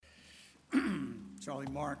Charlie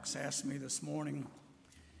Marks asked me this morning.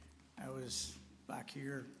 I was back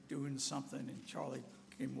here doing something, and Charlie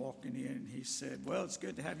came walking in, and he said, "Well, it's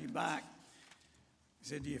good to have you back." He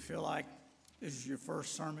said, "Do you feel like this is your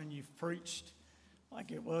first sermon you've preached,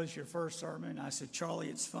 like it was your first sermon?" I said, "Charlie,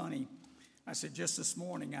 it's funny." I said, "Just this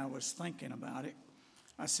morning I was thinking about it."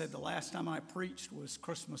 I said, "The last time I preached was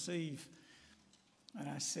Christmas Eve." And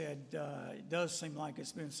I said, "It does seem like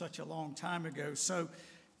it's been such a long time ago." So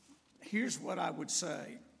here's what I would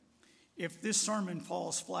say. If this sermon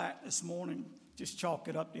falls flat this morning, just chalk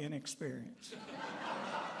it up to inexperience.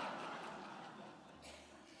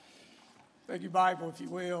 Take your Bible, if you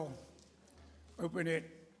will. Open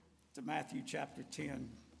it to Matthew chapter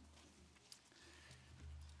 10.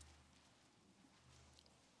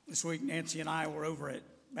 This week, Nancy and I were over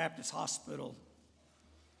at Baptist Hospital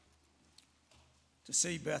to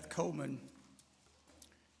see Beth Coleman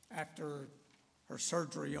after her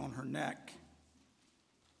surgery on her neck.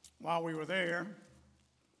 While we were there,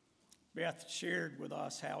 Beth shared with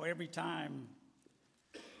us how every time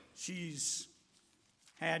she's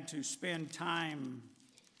had to spend time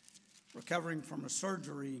recovering from a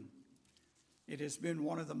surgery, it has been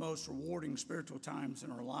one of the most rewarding spiritual times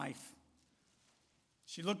in her life.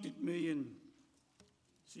 She looked at me and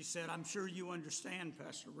she said, "I'm sure you understand,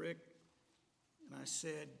 Pastor Rick." And I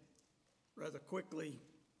said rather quickly,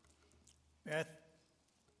 "Beth,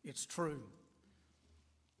 it's true."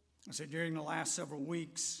 I said, "During the last several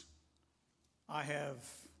weeks, I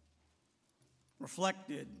have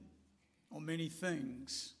reflected on many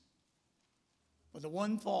things, but the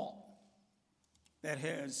one thought that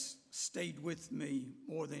has stayed with me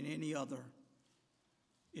more than any other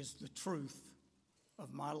is the truth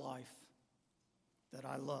of my life, that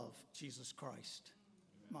I love Jesus Christ,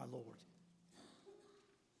 my Lord."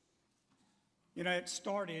 You know, it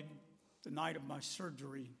started the night of my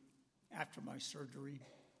surgery. After my surgery,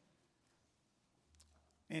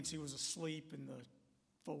 Nancy was asleep in the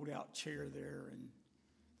fold-out chair there in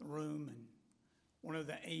the room, and one of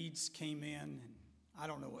the aides came in, and I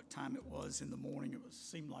don't know what time it was in the morning.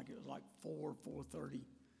 Seemed like it was like 4:30.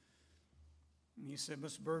 And he said,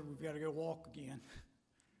 "Mr. Bird, we've got to go walk again."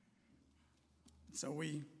 So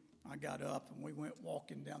I got up, and we went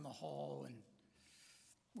walking down the hall, and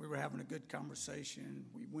we were having a good conversation.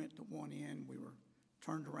 We went to one end. We were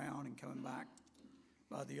turned around and coming back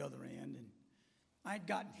by the other end. And I had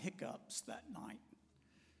gotten hiccups that night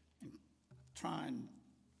and trying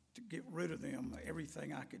to get rid of them,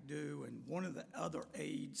 everything I could do. And one of the other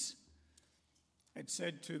aides had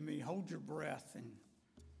said to me, "Hold your breath and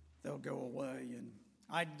they'll go away." And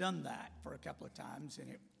I'd done that for a couple of times,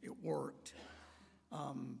 and it worked.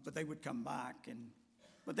 But they would come back.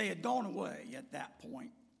 But they had gone away at that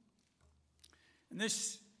point. And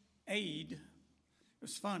this aide, it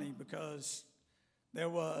was funny because there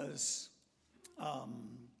was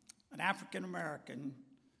an African-American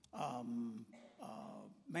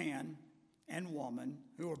man and woman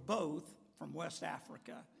who were both from West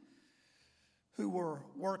Africa, who were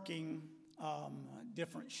working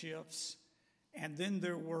different shifts. And then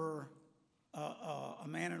there were a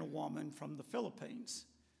man and a woman from the Philippines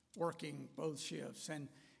working both shifts. And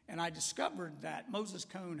I discovered that Moses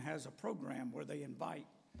Cone has a program where they invite,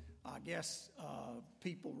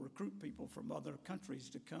 recruit people from other countries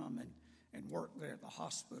to come and work there at the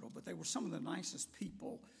hospital. But they were some of the nicest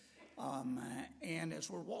people. And as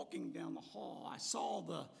we're walking down the hall, I saw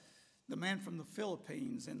the man from the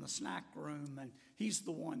Philippines in the snack room, and he's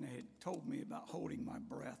the one that had told me about holding my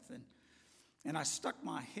breath. And I stuck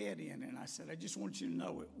my head in, and I said, "I just want you to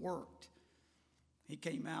know it worked." He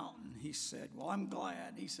came out, and he said, "Well, I'm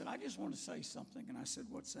glad." He said, "I just want to say something." And I said,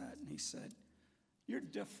 "What's that?" And he said, "You're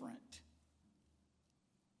different."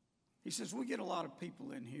 He says, "We get a lot of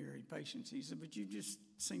people in here, patients." He said, "But you just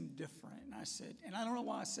seem different." And I said, and I don't know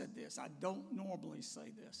why I said this. I don't normally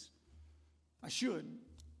say this. I should,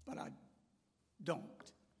 but I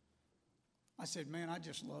don't. I said, "Man, I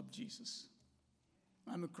just love Jesus.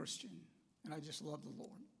 I'm a Christian, and I just love the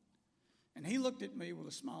Lord." And he looked at me with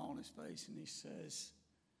a smile on his face, and he says,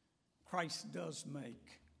 "Christ does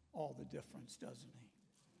make all the difference, doesn't he?"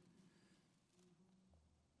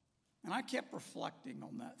 And I kept reflecting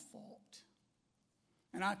on that thought.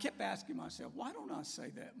 And I kept asking myself, why don't I say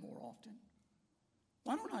that more often?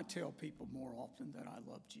 Why don't I tell people more often that I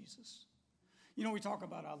love Jesus? You know, we talk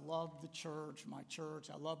about I love the church, my church,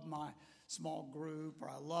 I love my small group, or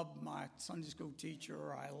I love my Sunday school teacher,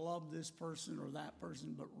 or I love this person or that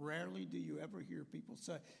person, but rarely do you ever hear people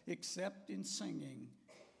say, except in singing,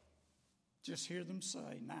 just hear them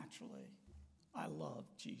say naturally, "I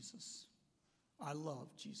love Jesus. I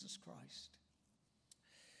love Jesus Christ."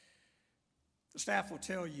 staff will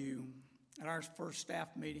tell you at our first staff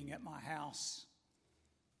meeting at my house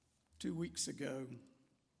 2 weeks ago,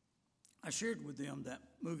 I shared with them that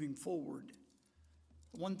moving forward,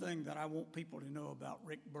 the one thing that I want people to know about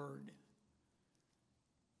Rick Byrd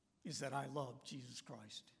is that I love Jesus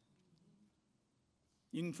Christ.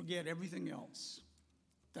 You can forget everything else.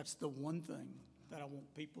 That's the one thing that I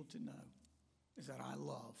want people to know, is that I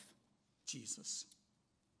love Jesus.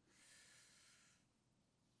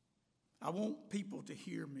 I want people to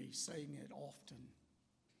hear me saying it often,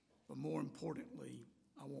 but more importantly,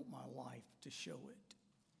 I want my life to show it.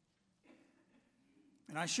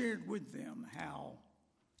 And I shared with them how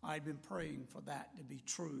I'd been praying for that to be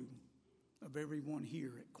true of everyone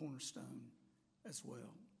here at Cornerstone as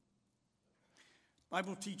well.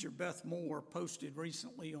 Bible teacher Beth Moore posted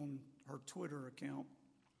recently on her Twitter account,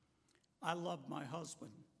 "I love my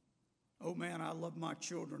husband. Oh man, I love my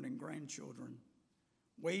children and grandchildren.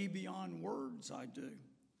 Way beyond words I do.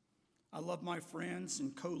 I love my friends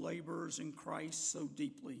and co-laborers in Christ so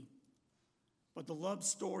deeply. But the love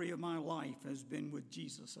story of my life has been with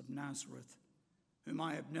Jesus of Nazareth, whom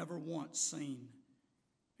I have never once seen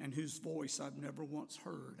and whose voice I've never once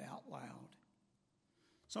heard out loud."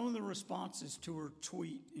 Some of the responses to her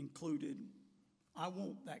tweet included, "I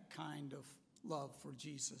want that kind of love for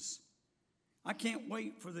Jesus. I can't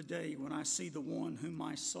wait for the day when I see the one whom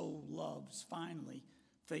my soul loves finally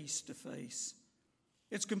face to face.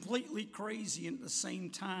 It's completely crazy and at the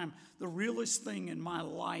same time the realest thing in my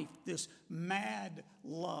life, this mad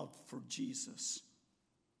love for Jesus."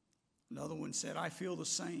 Another one said, "I feel the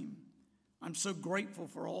same. I'm so grateful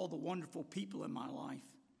for all the wonderful people in my life.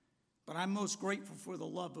 But I'm most grateful for the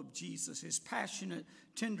love of Jesus, his passionate,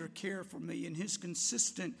 tender care for me, and his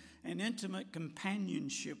consistent and intimate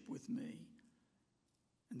companionship with me."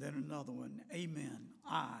 And then another one, "Amen,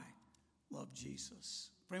 I love Jesus."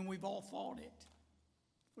 Friend, we've all thought it.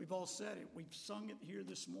 We've all said it. We've sung it here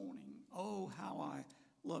this morning. Oh, how I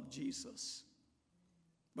love Jesus.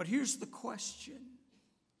 But here's the question.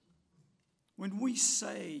 When we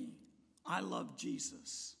say, "I love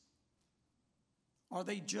Jesus," are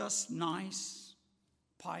they just nice,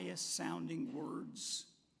 pious-sounding words,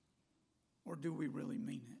 or do we really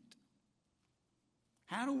mean it?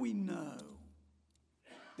 How do we know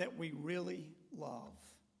that we really love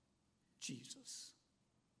Jesus?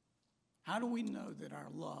 How do we know that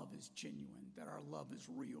our love is genuine, that our love is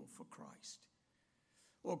real for Christ?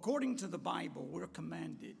 Well, according to the Bible, we're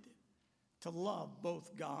commanded to love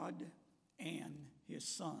both God and his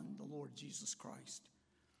Son, the Lord Jesus Christ.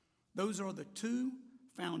 Those are the two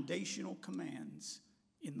foundational commands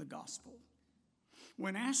in the gospel.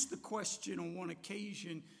 When asked the question on one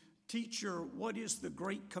occasion, "Teacher, what is the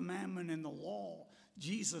great commandment in the law?"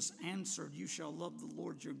 Jesus answered, "You shall love the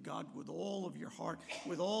Lord your God with all of your heart,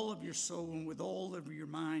 with all of your soul, and with all of your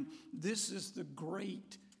mind. This is the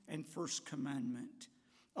great and first commandment."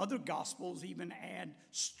 Other gospels even add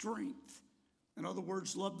strength. In other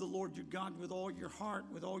words, love the Lord your God with all your heart,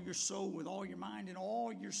 with all your soul, with all your mind, and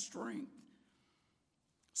all your strength.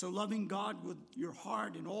 So loving God with your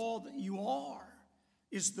heart and all that you are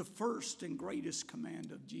is the first and greatest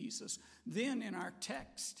command of Jesus. Then in our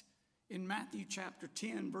text, in Matthew chapter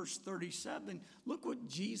 10, verse 37, look what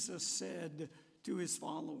Jesus said to his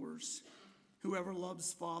followers. "Whoever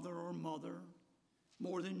loves father or mother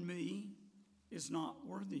more than me is not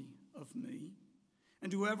worthy of me.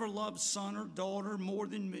 And whoever loves son or daughter more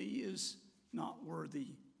than me is not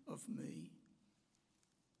worthy of me."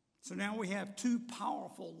 So now we have two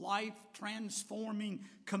powerful, life-transforming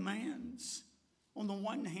commands. On the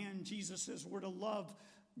one hand, Jesus says we're to love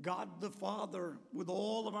God the Father with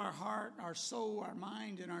all of our heart, our soul, our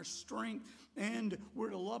mind, and our strength. And we're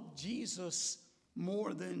to love Jesus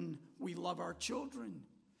more than we love our children,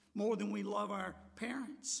 more than we love our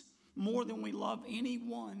parents, more than we love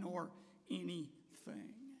anyone or anything.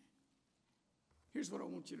 Here's what I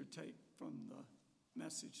want you to take from the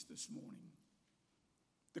message this morning.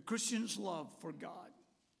 The Christian's love for God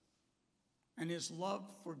and his love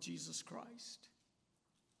for Jesus Christ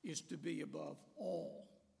is to be above all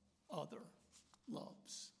other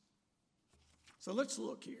loves. So let's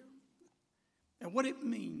look here at what it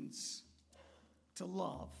means to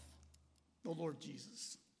love the Lord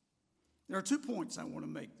Jesus. There are 2 points I want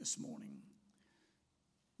to make this morning.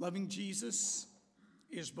 Loving Jesus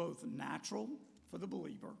is both natural for the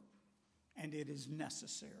believer and it is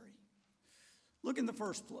necessary. Look in the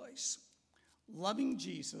first place. Loving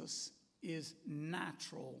Jesus is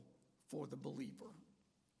natural for the believer.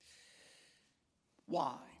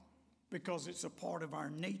 Why? Because it's a part of our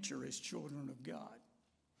nature as children of God.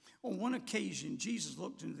 On one occasion, Jesus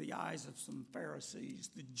looked into the eyes of some Pharisees,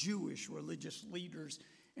 the Jewish religious leaders,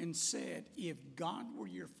 and said, "If God were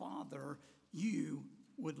your Father, you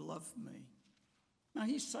would love me." Now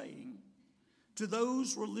he's saying to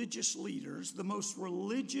those religious leaders, the most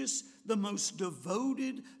religious, the most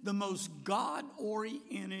devoted, the most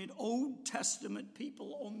God-oriented Old Testament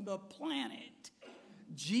people on the planet,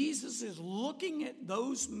 Jesus is looking at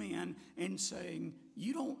those men and saying,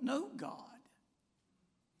 "You don't know God.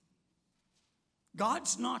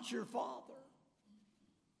 God's not your Father."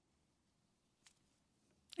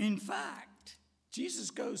 In fact,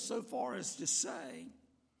 Jesus goes so far as to say,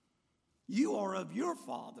 "You are of your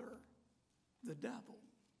father, the devil."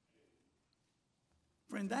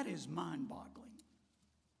 Friend, that is mind-boggling.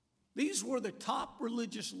 These were the top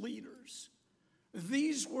religious leaders.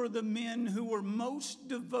 These were the men who were most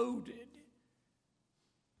devoted,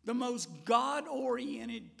 the most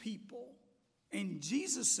God-oriented people. And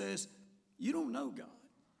Jesus says, "You don't know God.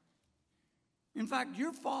 In fact,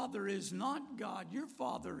 your father is not God. Your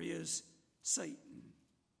father is Satan."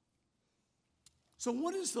 So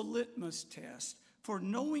what is the litmus test for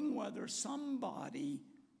knowing whether somebody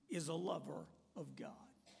is a lover of God?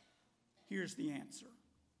 Here's the answer.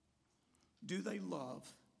 Do they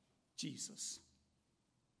love Jesus?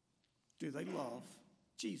 Do they love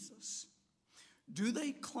Jesus? Do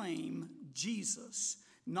they claim Jesus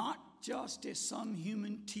not just as some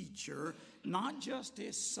human teacher, not just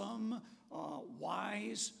as some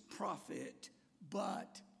wise prophet,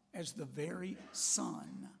 but as the very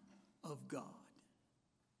Son of God?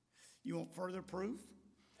 You want further proof?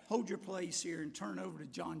 Hold your place here and turn over to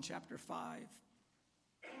John chapter 5.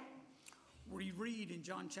 We read in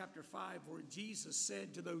John chapter 5 where Jesus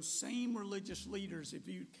said to those same religious leaders, if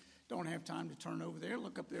you don't have time to turn over there,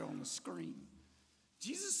 look up there on the screen.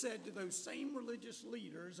 Jesus said to those same religious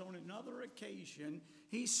leaders on another occasion,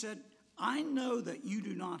 he said, "I know that you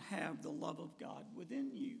do not have the love of God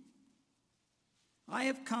within you. I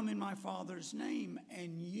have come in my Father's name,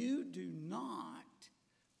 and you do not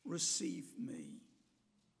receive me."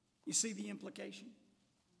 You see the implication?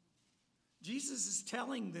 Jesus is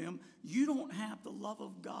telling them, you don't have the love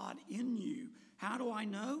of God in you. How do I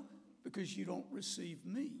know? Because you don't receive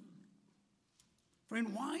me.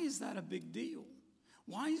 Friend, why is that a big deal?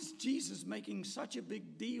 Why is Jesus making such a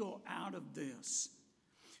big deal out of this?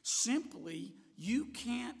 Simply, you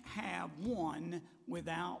can't have one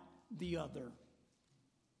without the other.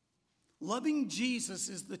 Loving Jesus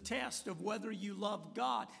is the test of whether you love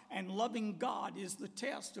God, and loving God is the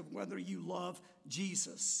test of whether you love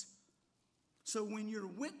Jesus. So when you're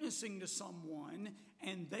witnessing to someone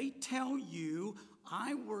and they tell you,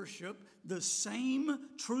 "I worship the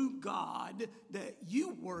same true God that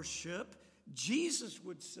you worship," Jesus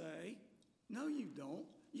would say, "No, you don't.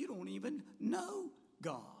 You don't even know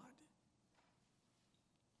God.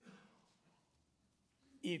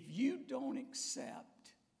 If you don't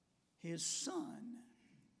accept his Son,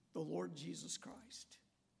 the Lord Jesus Christ,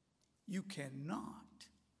 you cannot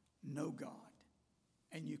know God,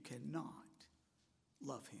 and you cannot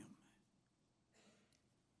love him."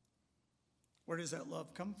 Where does that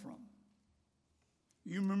love come from?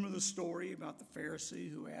 You remember the story about the Pharisee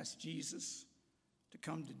who asked Jesus to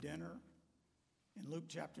come to dinner in Luke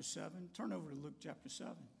chapter 7? Turn over to Luke chapter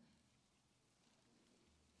 7.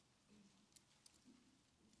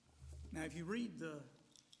 Now, if you read the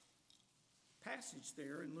passage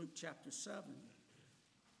there in Luke chapter 7,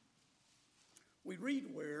 we read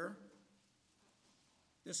where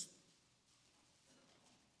this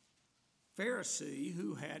Pharisee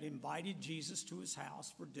who had invited Jesus to his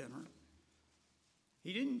house for dinner,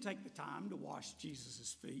 he didn't take the time to wash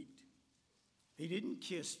Jesus' feet. He didn't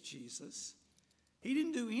kiss Jesus. He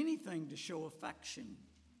didn't do anything to show affection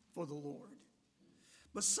for the Lord.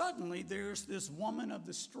 But suddenly there's this woman of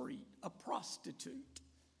the street, a prostitute.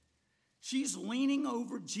 She's leaning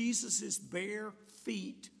over Jesus' bare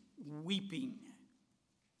feet, weeping.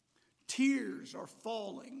 Tears are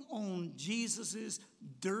falling on Jesus'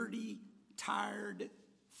 dirty, tired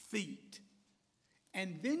feet.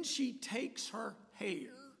 And then she takes her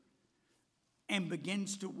hair and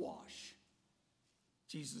begins to wash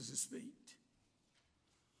Jesus' feet.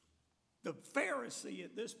 The Pharisee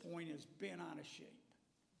at this point is bent out of shape.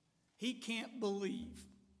 He can't believe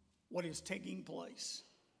what is taking place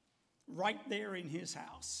right there in his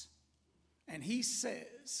house. And he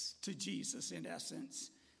says to Jesus, in essence,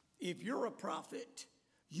 "If you're a prophet,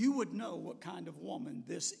 you would know what kind of woman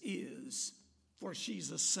this is, for she's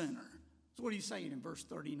a sinner." That's what he's saying in verse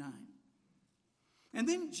 39. And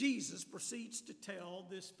then Jesus proceeds to tell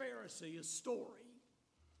this Pharisee a story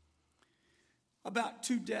about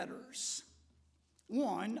two debtors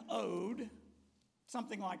One owed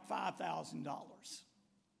something like $5,000.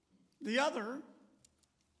 The other,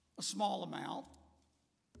 a small amount,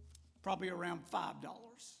 probably around $5.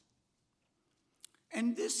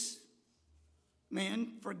 And this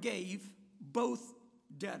man forgave both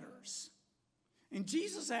debtors. And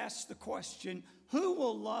Jesus asked the question, who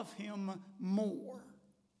will love him more?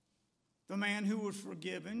 The man who was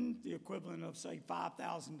forgiven the equivalent of, say,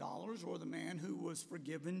 $5,000, or the man who was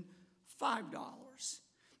forgiven $5?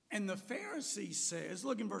 And the Pharisee says,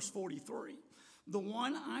 look in verse 43, the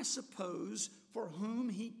one, I suppose, for whom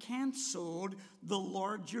he canceled the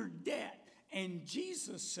larger debt. And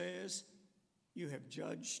Jesus says, you have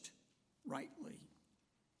judged rightly.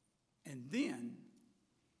 And then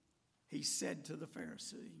he said to the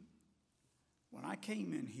Pharisee, when I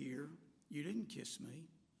came in here, you didn't kiss me.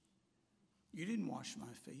 You didn't wash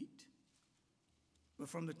my feet. But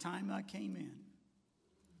from the time I came in,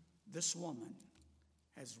 this woman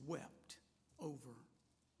has wept over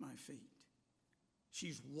my feet.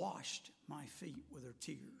 She's washed my feet with her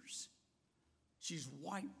tears. She's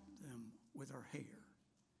wiped them with her hair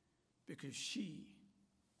because she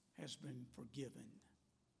has been forgiven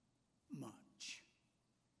much.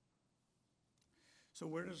 So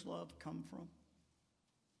where does love come from?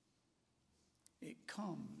 It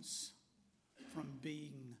comes from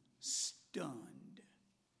being stunned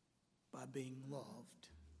by being loved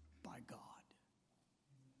by God.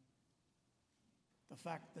 The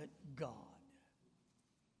fact that God,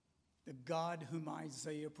 the God whom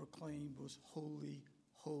Isaiah proclaimed was holy,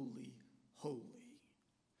 holy, holy,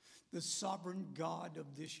 the sovereign God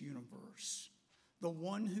of this universe, the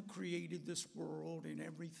one who created this world and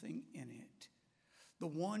everything in it, the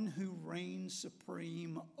one who reigns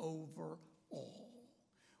supreme over all.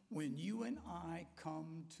 When you and I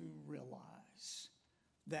come to realize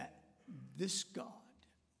that this God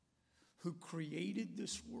who created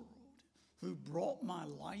this world, who brought my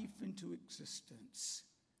life into existence,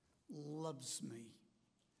 loves me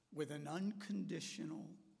with an unconditional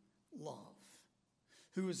love,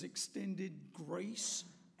 who has extended grace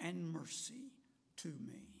and mercy to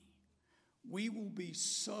me, we will be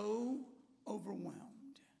so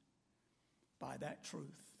overwhelmed by that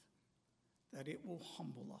truth that it will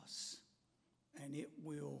humble us and it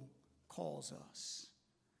will cause us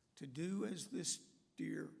to do as this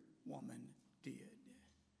dear woman did,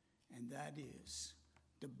 and that is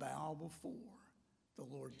to bow before the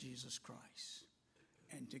Lord Jesus Christ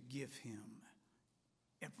and to give him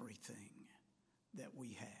everything that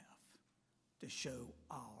we have to show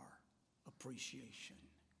our appreciation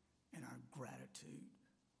and our gratitude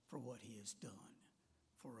for what he has done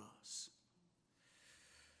for us.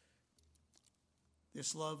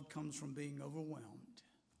 This love comes from being overwhelmed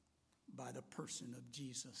by the person of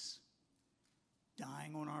Jesus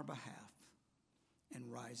dying on our behalf and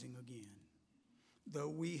rising again. Though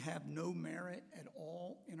we have no merit at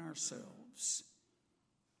all in ourselves,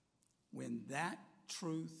 when that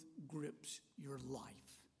truth grips your life,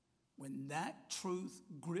 when that truth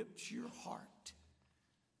grips your heart,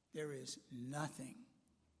 there is nothing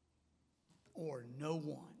or no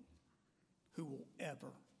one who will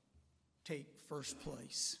ever take first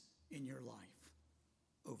place in your life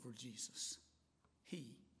over Jesus.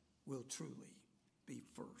 He will truly be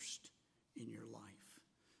first in your life.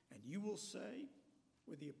 And you will say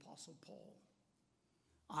with the Apostle Paul,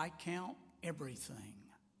 I count everything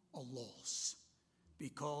a loss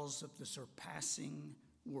because of the surpassing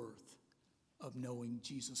worth of knowing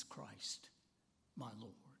Jesus Christ, my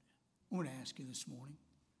Lord. I want to ask you this morning,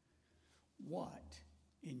 what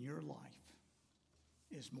in your life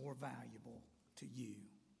is more valuable to you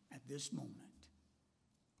at this moment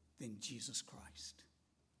than Jesus Christ?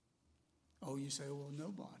 Oh, you say, well,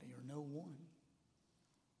 nobody or no one.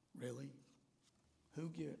 Really? Who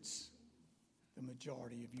gets the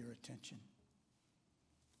majority of your attention?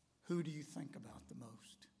 Who do you think about the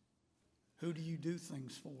most? Who do you do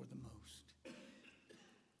things for the most?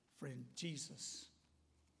 Friend, Jesus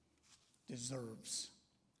deserves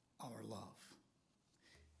our love.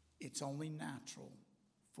 It's only natural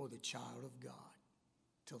for the child of God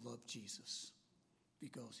to love Jesus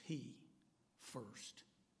because he first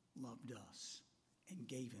loved us and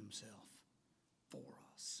gave himself for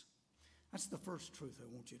us. That's the first truth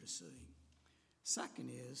I want you to see. Second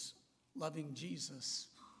is, loving Jesus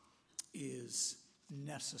is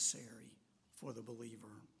necessary for the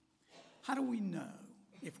believer. How do we know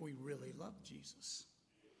if we really love Jesus?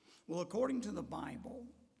 Well, according to the Bible,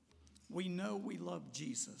 we know we love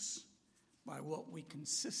Jesus by what we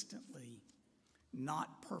consistently,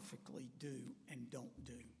 not perfectly do and don't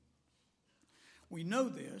do. We know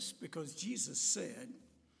this because Jesus said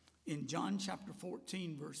In John chapter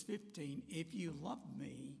 14, verse 15, if you love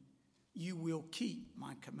me, you will keep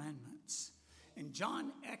my commandments. And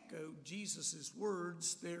John echoed Jesus'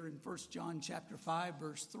 words there in 1 John chapter 5,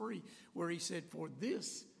 verse 3, where he said, for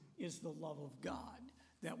this is the love of God,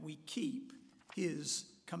 that we keep his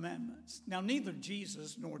commandments. Now, neither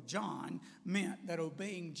Jesus nor John meant that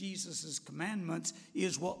obeying Jesus' commandments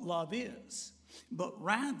is what love is, but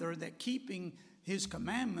rather that keeping his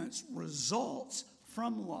commandments results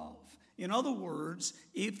from love. In other words,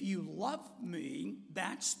 if you love me,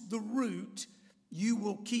 that's the root. You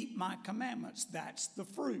will keep my commandments. That's the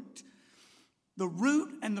fruit. The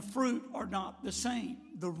root and the fruit are not the same.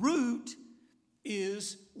 The root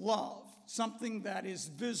is love, something that is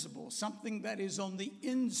visible, something that is on the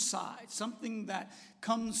inside, something that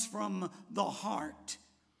comes from the heart.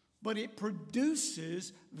 But it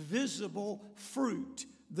produces visible fruit,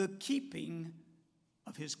 the keeping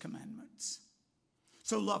of his commandments.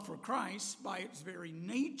 So love for Christ, by its very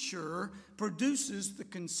nature, produces the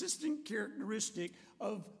consistent characteristic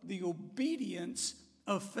of the obedience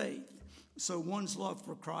of faith. So one's love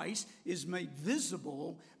for Christ is made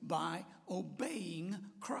visible by obeying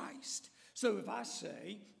Christ. So if I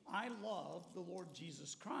say, I love the Lord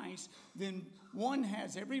Jesus Christ, then one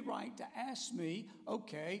has every right to ask me,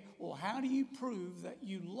 okay, well, how do you prove that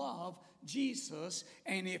you love Jesus?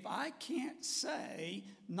 And if I can't say,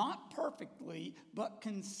 not perfectly, but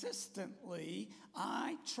consistently,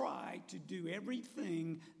 I try to do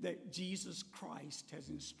everything that Jesus Christ has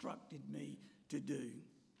instructed me to do.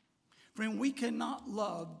 Friend, we cannot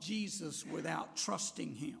love Jesus without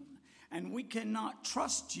trusting him. And we cannot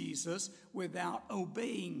trust Jesus without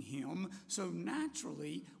obeying him. So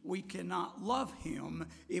naturally, we cannot love him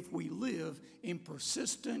if we live in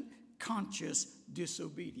persistent, conscious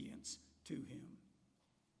disobedience to him.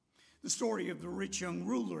 The story of the rich young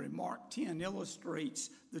ruler in Mark 10 illustrates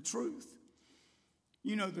the truth.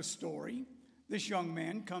 You know the story. This young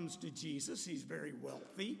man comes to Jesus. He's very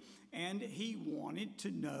wealthy, and he wanted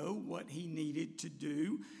to know what he needed to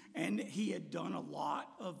do. And he had done a lot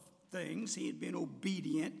of things. He had been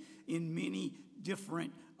obedient in many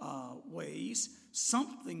different ways.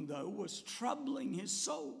 Something, though, was troubling his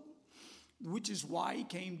soul, which is why he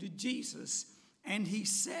came to Jesus. And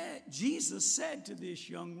Jesus said to this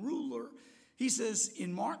young ruler, he says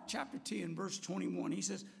in Mark chapter 10, verse 21, he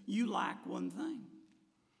says, you lack one thing.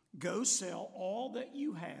 Go sell all that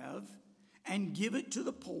you have and give it to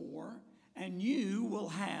the poor, and you will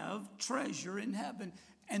have treasure in heaven.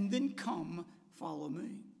 And then come, follow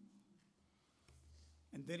me.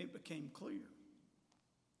 And then it became clear.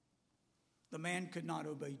 The man could not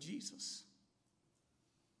obey Jesus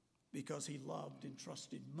because he loved and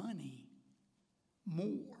trusted money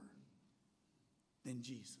more than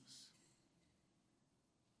Jesus.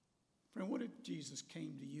 Friend, what if Jesus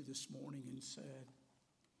came to you this morning and said,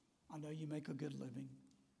 I know you make a good living.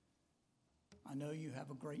 I know you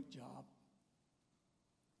have a great job,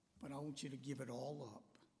 but I want you to give it all up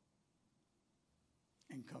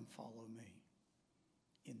and come follow me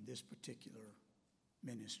in this particular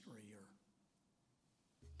ministry or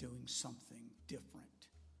doing something different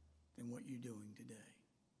than what you're doing today.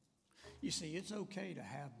 You see, it's okay to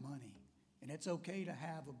have money, and it's okay to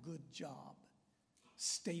have a good job,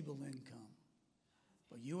 stable income,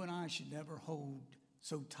 but you and I should never hold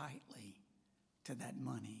so tightly to that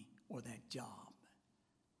money or that job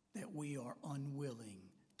that we are unwilling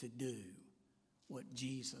to do what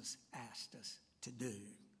Jesus asked us to do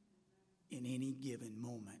in any given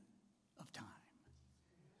moment of time.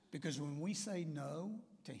 Because when we say no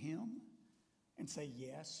to him and say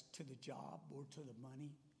yes to the job or to the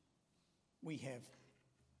money, we have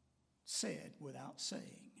said without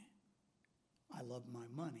saying, I love my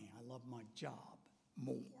money, I love my job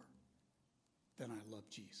more than I love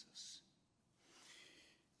Jesus.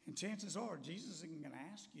 And chances are, Jesus isn't going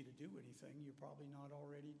to ask you to do anything you're probably not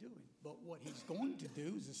already doing. But what he's going to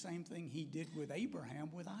do is the same thing he did with Abraham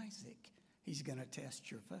with Isaac. He's going to test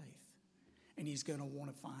your faith. And he's going to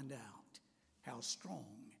want to find out how strong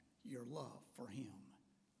your love for him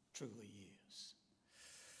truly is.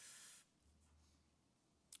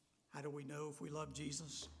 How do we know if we love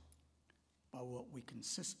Jesus? By what we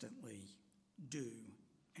consistently do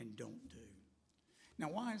and don't do. Now,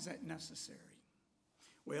 why is that necessary?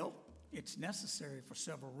 Well, it's necessary for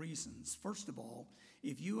several reasons. First of all,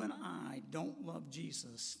 if you and I don't love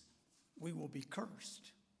Jesus, we will be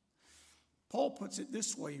cursed. Paul puts it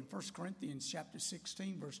this way in 1 Corinthians chapter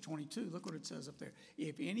 16, verse 22. Look what it says up there.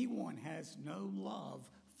 If anyone has no love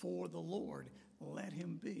for the Lord, let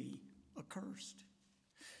him be accursed.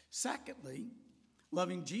 Secondly,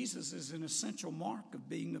 loving Jesus is an essential mark of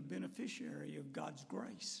being a beneficiary of God's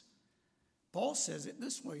grace. Paul says it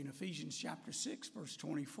this way in Ephesians chapter 6, verse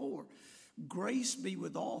 24. Grace be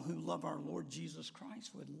with all who love our Lord Jesus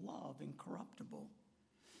Christ with love incorruptible.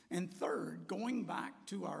 And third, going back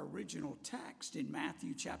to our original text in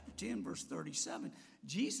Matthew chapter 10, verse 37,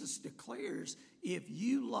 Jesus declares, if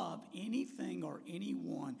you love anything or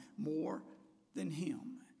anyone more than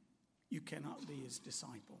him, you cannot be his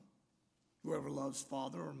disciple. Whoever loves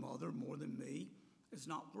father or mother more than me is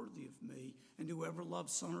not worthy of me, and whoever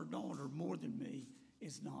loves son or daughter more than me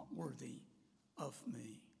is not worthy of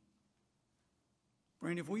me.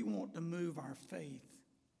 Friend, if we want to move our faith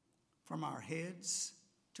from our heads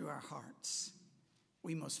to our hearts,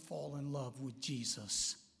 we must fall in love with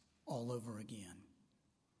Jesus all over again.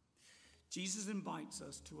 Jesus invites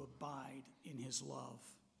us to abide in his love.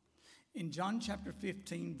 In John chapter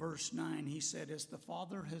 15, verse 9, he said, as the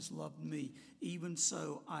Father has loved me, even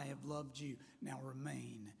so I have loved you. Now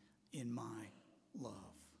remain in my love.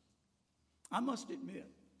 I must admit,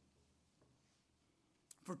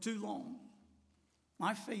 for too long,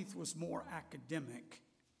 my faith was more academic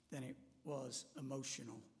than it was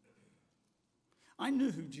emotional. I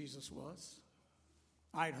knew who Jesus was.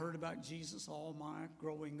 I had heard about Jesus all my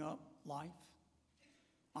growing up life.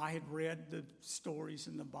 I had read the stories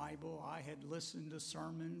in the Bible. I had listened to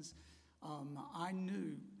sermons. I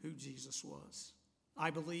knew who Jesus was.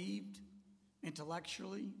 I believed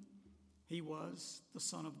intellectually he was the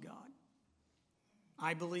Son of God.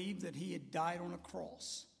 I believed that he had died on a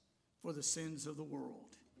cross for the sins of the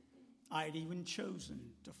world. I had even chosen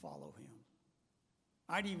to follow him.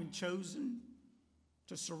 I'd even chosen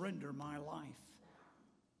to surrender my life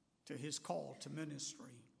to his call to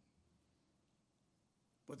ministry.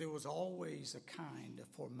 But there was always a kind of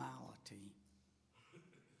formality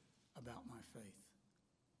about my faith.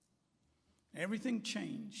 Everything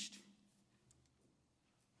changed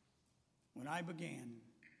when I began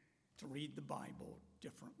to read the Bible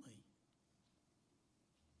differently.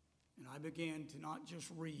 And I began to not just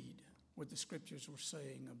read what the scriptures were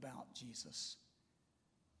saying about Jesus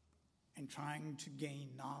and trying to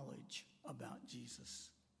gain knowledge about Jesus,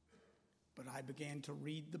 but I began to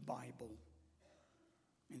read the Bible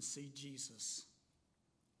and see Jesus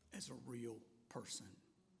as a real person.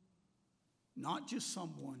 Not just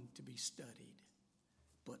someone to be studied,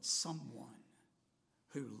 but someone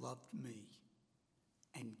who loved me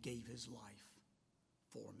and gave his life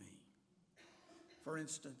for me. For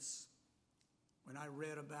instance, when I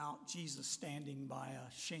read about Jesus standing by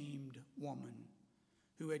a shamed woman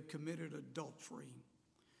who had committed adultery,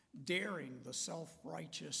 daring the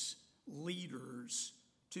self-righteous leaders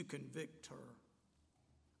to convict her,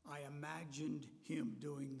 I imagined him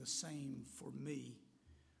doing the same for me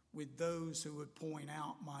with those who would point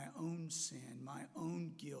out my own sin, my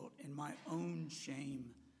own guilt, and my own shame,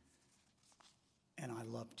 and I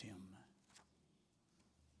loved him.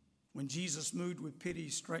 When Jesus, moved with pity,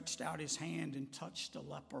 stretched out his hand and touched a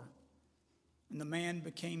leper, and the man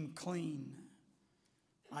became clean,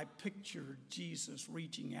 I pictured Jesus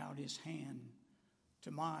reaching out his hand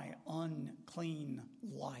to my unclean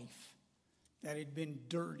life that had been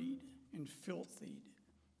dirtied and filthied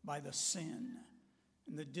by the sin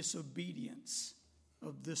and the disobedience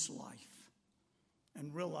of this life,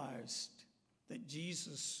 and realized that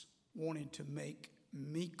Jesus wanted to make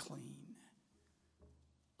me clean.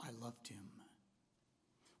 I loved him.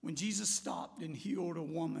 When Jesus stopped and healed a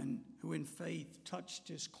woman who in faith touched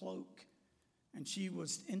his cloak and she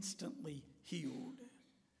was instantly healed,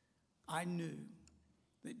 I knew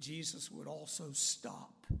that Jesus would also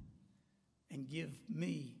stop and give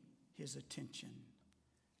me his attention,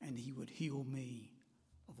 and he would heal me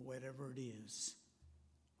of whatever it is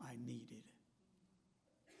I needed.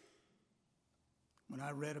 When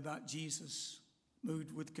I read about Jesus,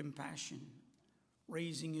 moved with compassion,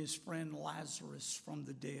 raising his friend Lazarus from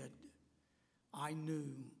the dead, I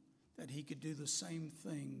knew that he could do the same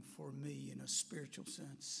thing for me in a spiritual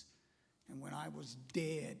sense. And when I was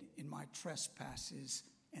dead in my trespasses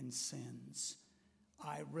and sins,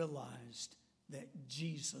 I realized that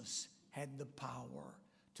Jesus had the power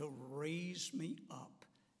to raise me up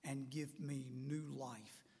and give me new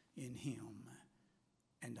life in him.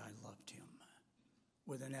 And I loved him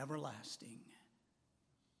with an everlasting,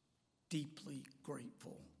 deeply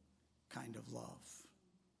grateful kind of love.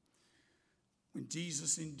 When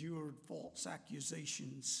Jesus endured false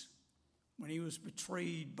accusations, when he was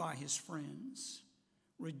betrayed by his friends,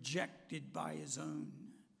 rejected by his own,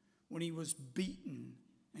 when he was beaten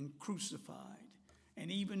and crucified, and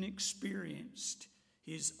even experienced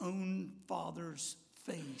his own Father's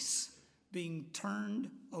face being turned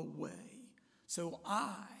away so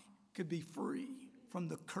I could be free from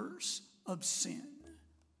the curse of sin,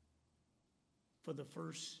 for the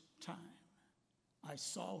first time. I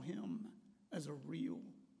saw him as a real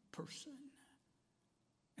person,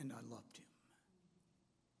 and I loved him.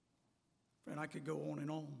 Friend, I could go on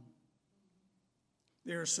and on.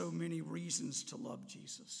 There are so many reasons to love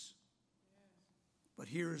Jesus. But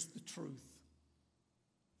here's the truth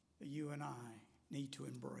that you and I need to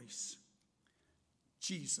embrace.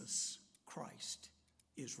 Jesus Christ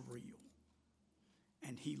is real,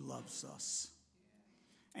 and he loves us.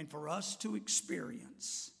 And for us to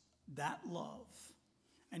experience that love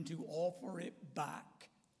and to offer it back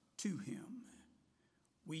to him,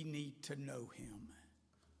 we need to know him,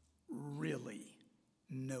 really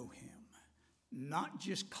know him. Not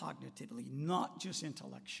just cognitively, not just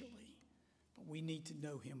intellectually, but we need to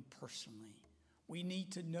know him personally. We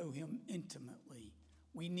need to know him intimately.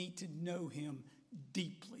 We need to know him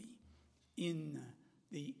deeply in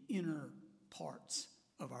the inner parts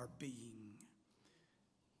of our being.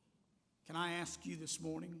 Can I ask you this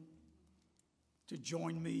morning to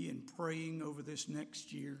join me in praying over this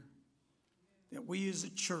next year that we as a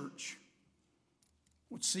church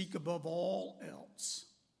would seek above all else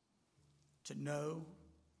to know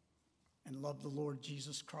and love the Lord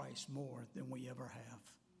Jesus Christ more than we ever have.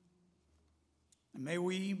 And may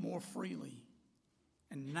we more freely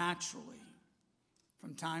and naturally,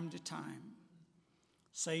 from time to time,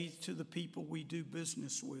 say to the people we do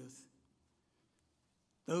business with,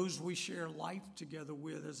 those we share life together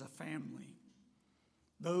with as a family,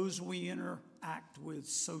 those we interact with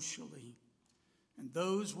socially, and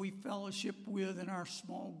those we fellowship with in our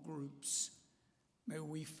small groups, may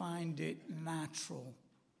we find it natural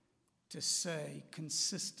to say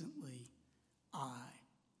consistently, I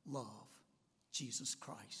love Jesus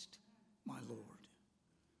Christ, my Lord.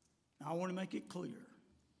 Now, I want to make it clear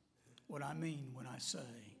what I mean when I say,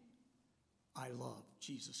 I love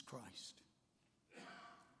Jesus Christ.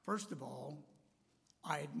 First of all,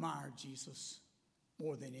 I admire Jesus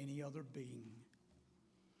more than any other being.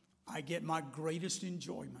 I get my greatest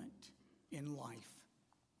enjoyment in life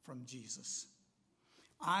from Jesus.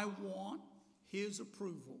 I want his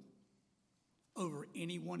approval over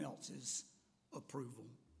anyone else's approval.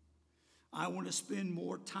 I want to spend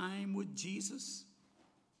more time with Jesus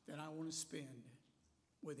than I want to spend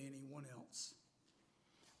with anyone else.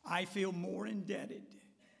 I feel more indebted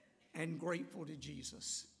and grateful to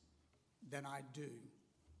Jesus than I do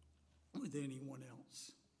with anyone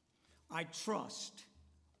else. I trust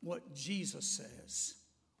what Jesus says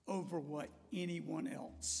over what anyone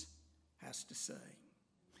else has to say.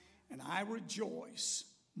 And I rejoice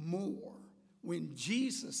more when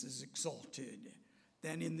Jesus is exalted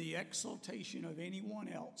than in the exaltation of anyone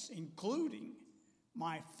else, including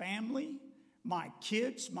my family, my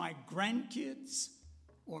kids, my grandkids,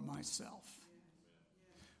 or myself.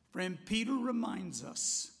 Friend, Peter reminds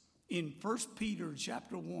us in 1 Peter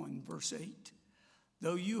chapter 1, verse 8,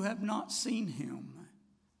 though you have not seen him,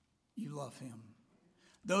 you love him.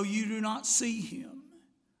 Though you do not see him,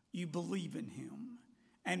 you believe in him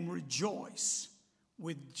and rejoice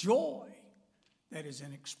with joy that is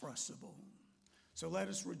inexpressible. So let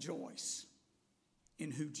us rejoice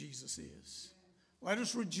in who Jesus is. Let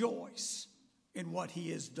us rejoice in what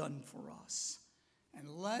he has done for us. And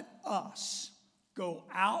let us go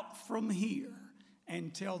out from here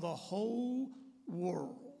and tell the whole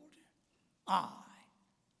world, I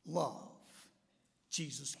love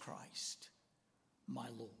Jesus Christ, my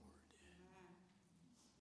Lord.